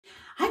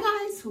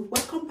guys,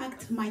 welcome back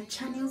to my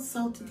channel.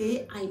 So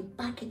today I'm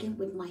back again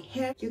with my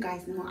hair. You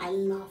guys know I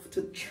love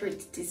to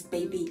treat this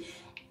baby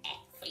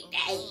every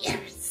day.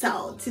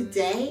 So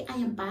today I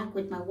am back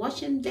with my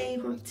washing day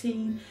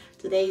routine.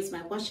 Today is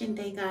my washing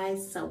day,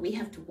 guys, so we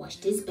have to wash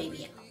this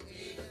baby up.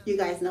 You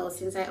guys know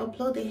since I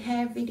upload the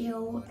hair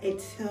video,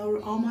 it's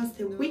almost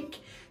a week,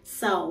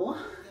 so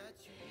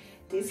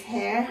this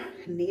hair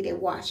need a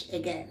wash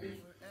again.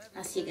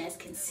 As you guys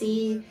can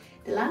see,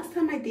 the last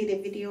time I did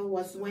a video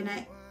was when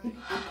I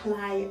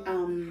apply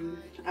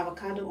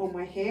avocado on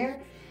my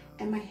hair,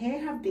 and my hair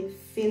have been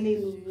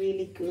feeling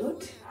really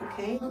good.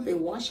 Okay, I'll be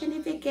washing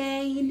it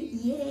again.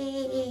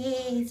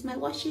 Yay, it's my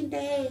washing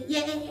day.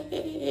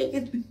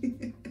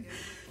 Yay.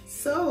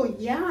 So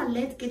yeah,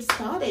 let's get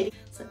started.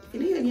 So if you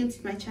know you're new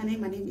to my channel,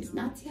 my name is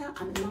Natia.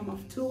 I'm a mom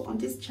of two. On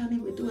this channel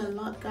we do a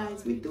lot,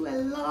 guys. We do a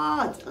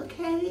lot.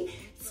 Okay,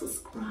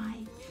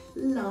 subscribe,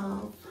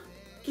 love,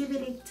 give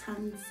it a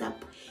thumbs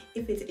up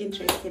if it's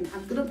interesting.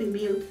 I'm gonna be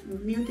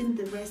muting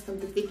the rest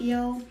of the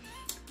video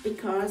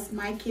because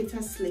my kids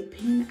are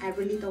sleeping. I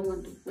really don't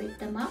want to wake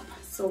them up,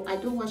 so I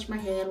do wash my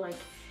hair like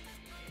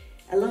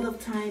a lot of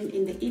time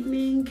in the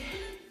evening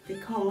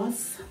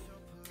because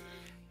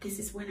this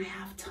is when I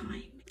have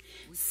time.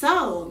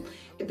 So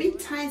a big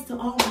thanks to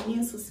all my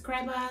new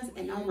subscribers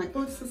and all my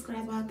old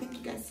subscribers. Thank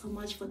you guys so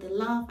much for the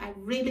love. I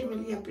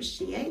really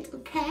appreciate.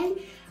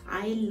 Okay,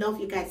 I love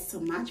you guys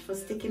so much for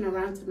sticking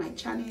around to my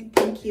channel.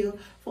 Thank you.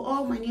 For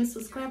all my new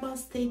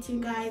subscribers, stay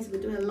tuned, guys. We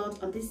do a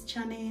lot on this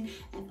channel.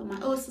 And for my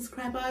old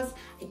subscribers,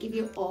 I give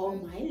you all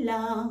my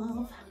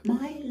love,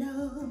 my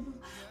love.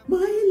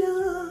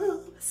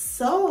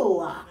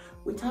 So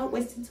without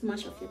wasting too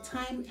much of your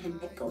time, and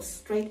I go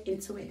straight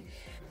into it.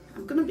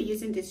 I'm gonna be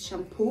using this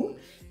shampoo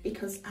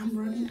because I'm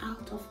running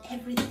out of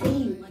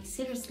everything. Like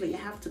seriously, I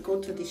have to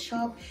go to the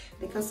shop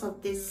because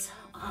of this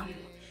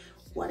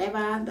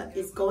whatever that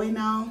is going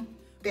on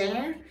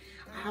there.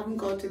 I haven't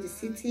gone to the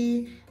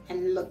city,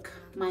 and look,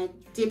 my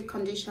deep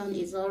condition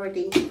is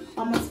already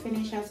almost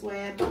finished as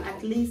well, but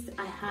at least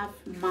I have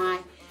my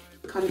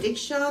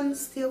condition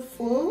still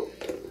full.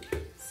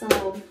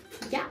 So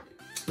yeah,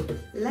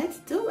 let's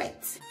do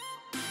it.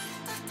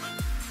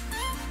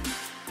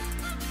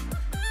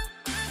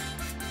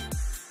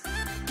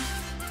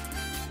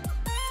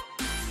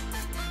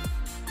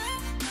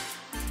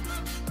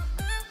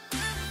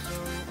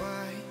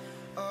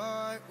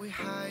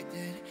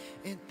 Hiding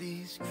in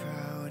these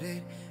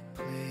crowded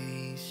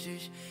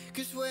places,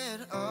 'cause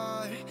when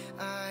our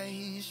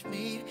eyes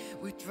meet,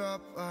 we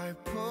drop our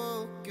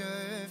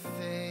poker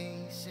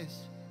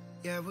faces.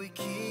 Yeah, we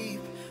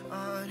keep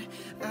on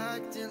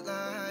acting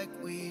like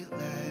we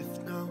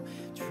left no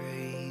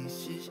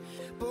traces,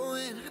 but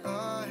when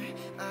our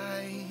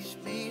eyes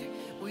meet,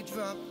 we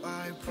drop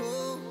our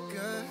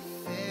poker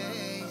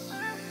faces.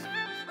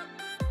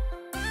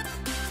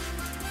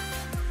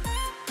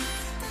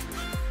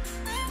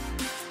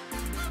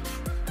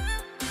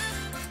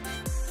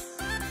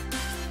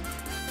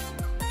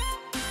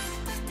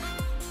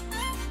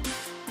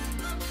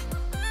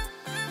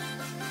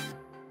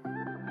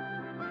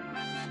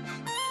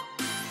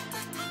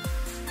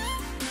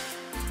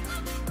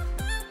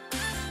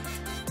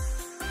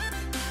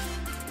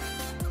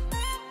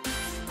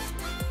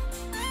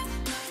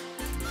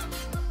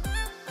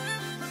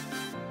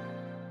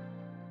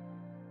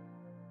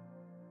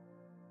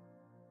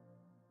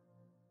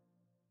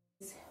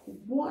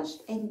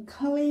 Washed and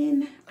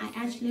clean. I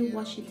actually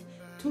washed it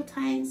 2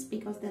 times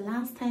because the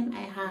last time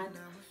I had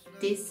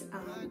this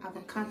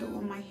avocado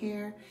on my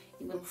hair,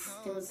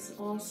 there was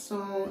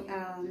also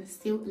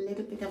still a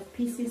little bit of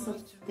pieces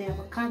of the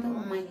avocado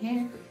on my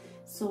hair,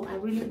 so I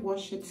really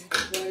washed it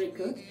very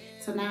good.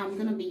 So now I'm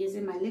gonna be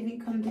using my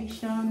leave-in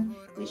condition,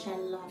 which I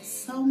love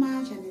so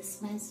much, and it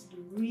smells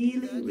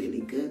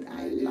really good.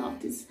 I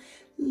love this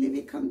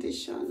leave-in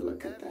condition.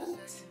 Look at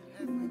that.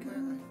 Oh my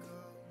god,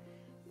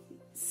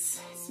 it's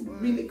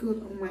really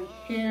good on my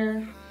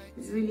hair.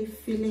 It's really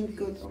feeling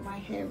good on my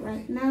hair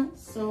right now.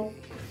 So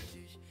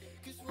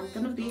I'm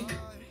gonna be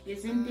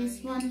using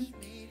this one,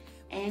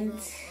 and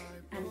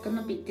I'm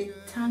gonna be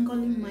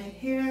detangling my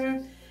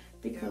hair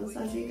because,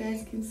 as you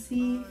guys can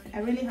see, I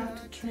really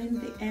have to trim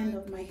the end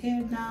of my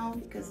hair now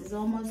because it's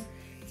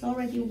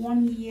already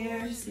 1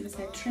 year since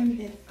I trimmed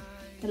it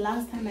the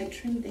last time I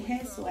trimmed the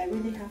hair, so I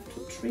really have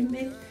to trim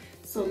it.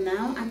 So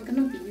now I'm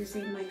gonna be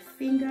using my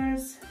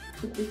fingers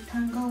to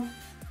detangle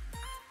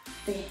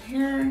the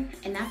hair,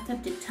 and after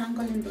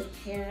detangling the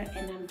hair,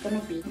 and I'm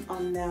gonna be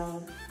on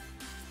the,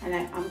 and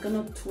I'm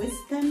gonna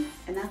twist them,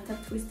 and after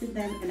twisting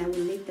them, and I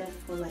will leave them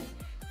for like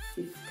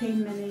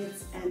 15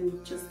 minutes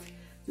and just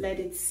let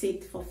it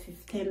sit for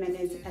 15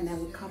 minutes, and I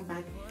will come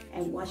back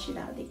and wash it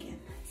out again.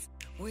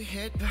 We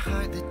hid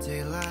behind the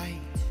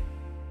daylight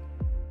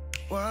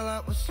while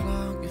I was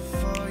longing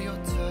for your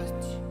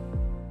touch.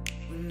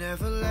 We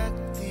never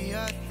let the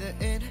other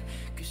in,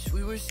 'cause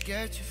we were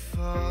scared to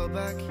fall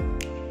back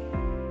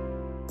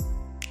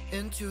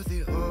into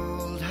the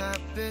old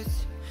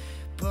habits,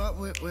 but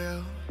we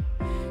will.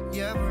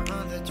 Yeah, we're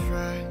on the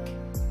track.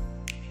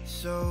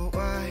 So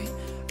why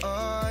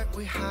are we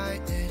we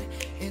hiding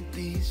in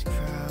these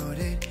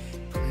crowded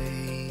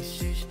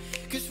places?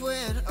 'Cause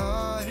when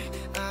our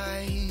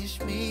eyes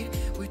meet,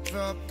 we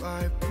drop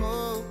our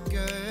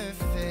poker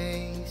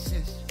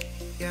faces.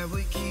 Yeah,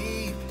 we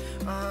keep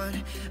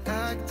on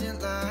acting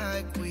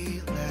like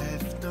we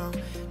left no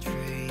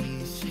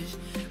traces.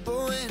 But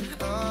when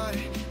our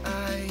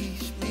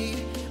eyes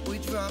meet, we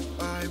drop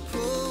our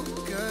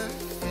poker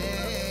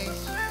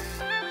face.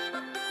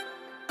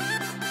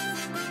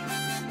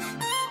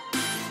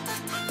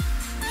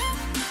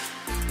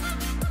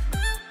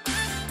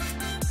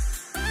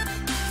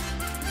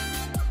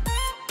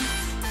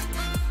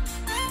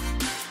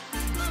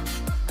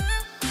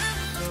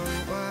 So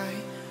why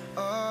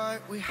are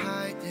we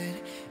hiding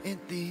in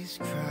these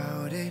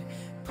crowded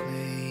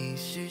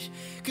places?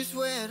 'Cause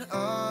when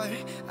our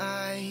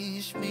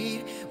eyes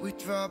meet, we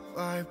drop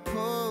our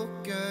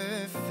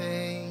poker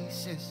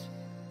faces.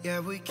 Yeah,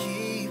 we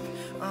keep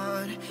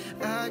on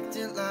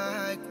acting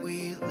like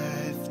we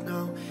left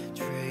no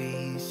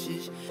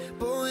traces.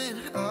 But when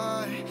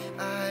our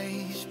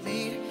eyes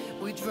meet,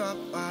 we drop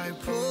our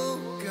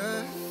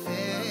poker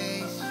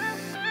face.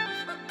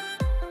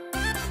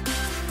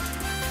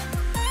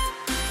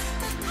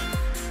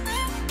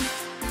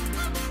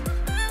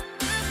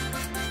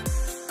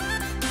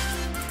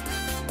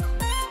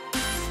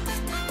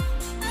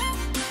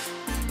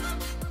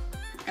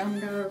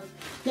 And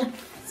yeah,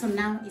 so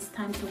now it's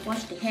time to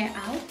wash the hair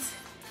out,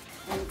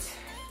 and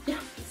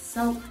yeah,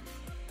 so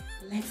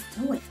let's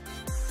do it.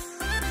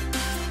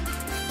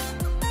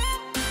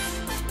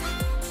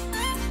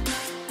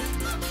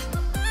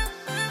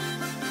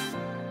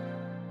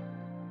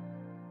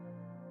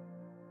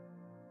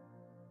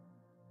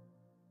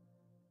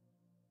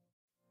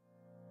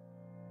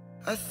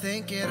 I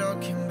think it all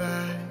came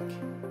back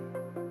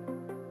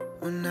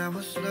when I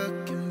was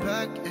looking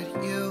back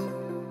at you.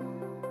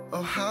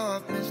 Oh, how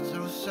I've missed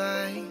those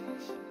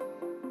signs.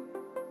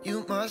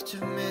 You must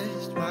have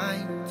missed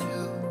mine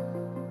too.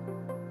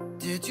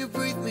 Did you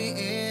breathe me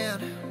in?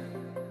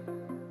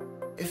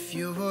 If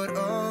you would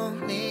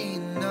only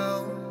know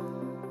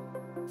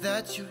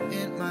that you're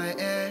in my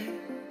air,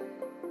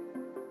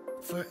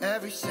 for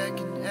every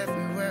second,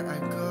 everywhere I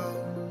go.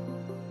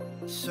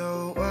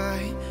 So why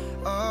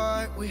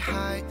are we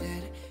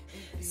hiding?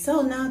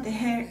 So now the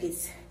hair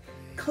is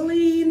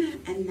clean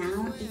and now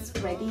it's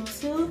ready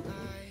to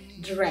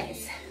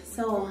dress.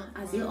 So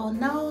as you all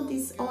know,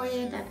 this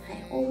oil that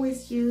I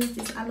always use,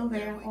 this aloe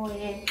vera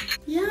oil,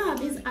 yeah,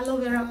 this aloe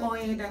vera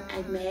oil that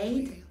I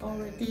made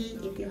already.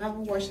 If you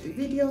haven't watched the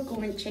video, go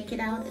and check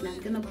it out, and I'm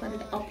gonna put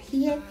it up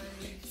here.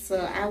 So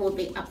I will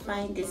be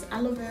applying this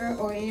aloe vera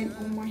oil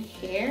on my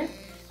hair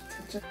to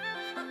just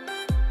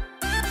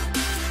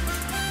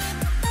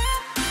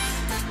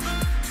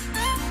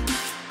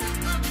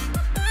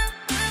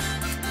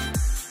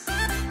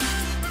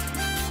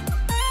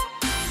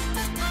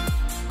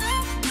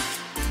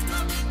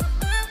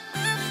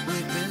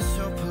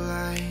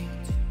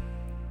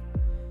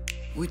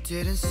we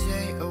didn't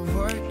say a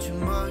word too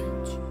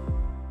much.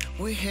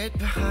 We hid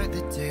behind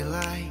the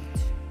daylight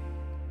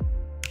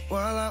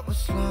while I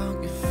was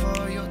longing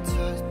for your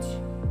touch.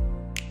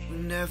 We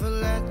never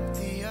let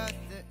the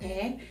other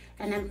hair,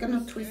 and I'm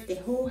gonna twist the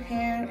whole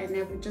hair, and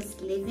I will just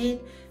leave it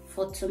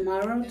for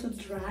tomorrow to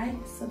dry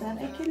so that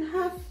I can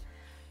have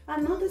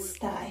another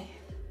style.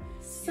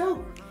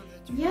 So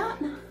yeah,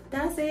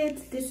 that's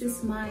it. This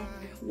is my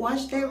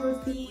wash day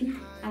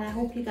routine, and I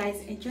hope you guys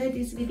enjoyed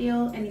this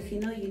video. And if you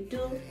know you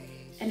do,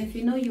 and if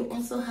you know you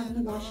also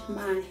haven't watched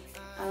my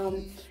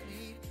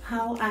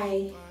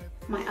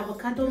my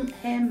avocado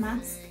hair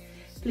mask,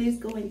 please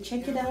go and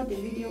check it out. The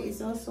video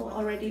is also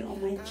already on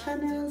my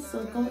channel,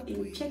 so go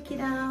and check it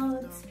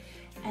out.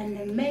 And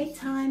in the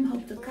meantime,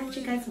 hope to catch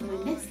you guys on my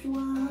next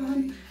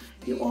one.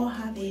 You all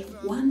have a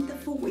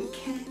wonderful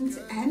weekend,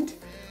 and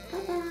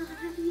bye bye.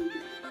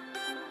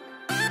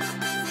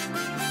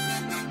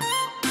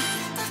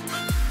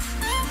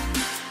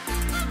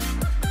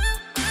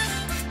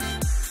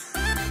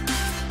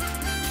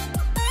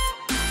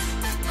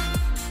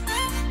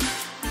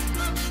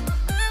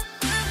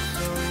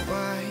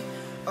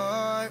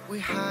 we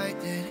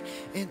hiding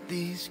in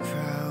these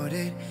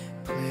crowded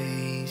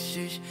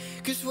places?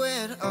 'Cause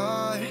when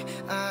our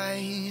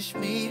eyes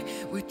meet,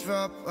 we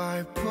drop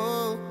our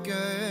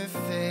poker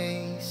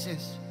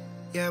faces.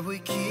 Yeah, we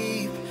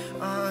keep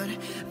on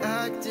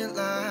acting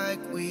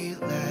like we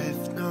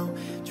left no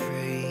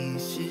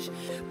traces.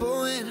 But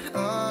when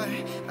our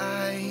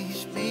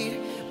eyes meet,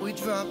 we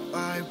drop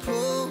our poker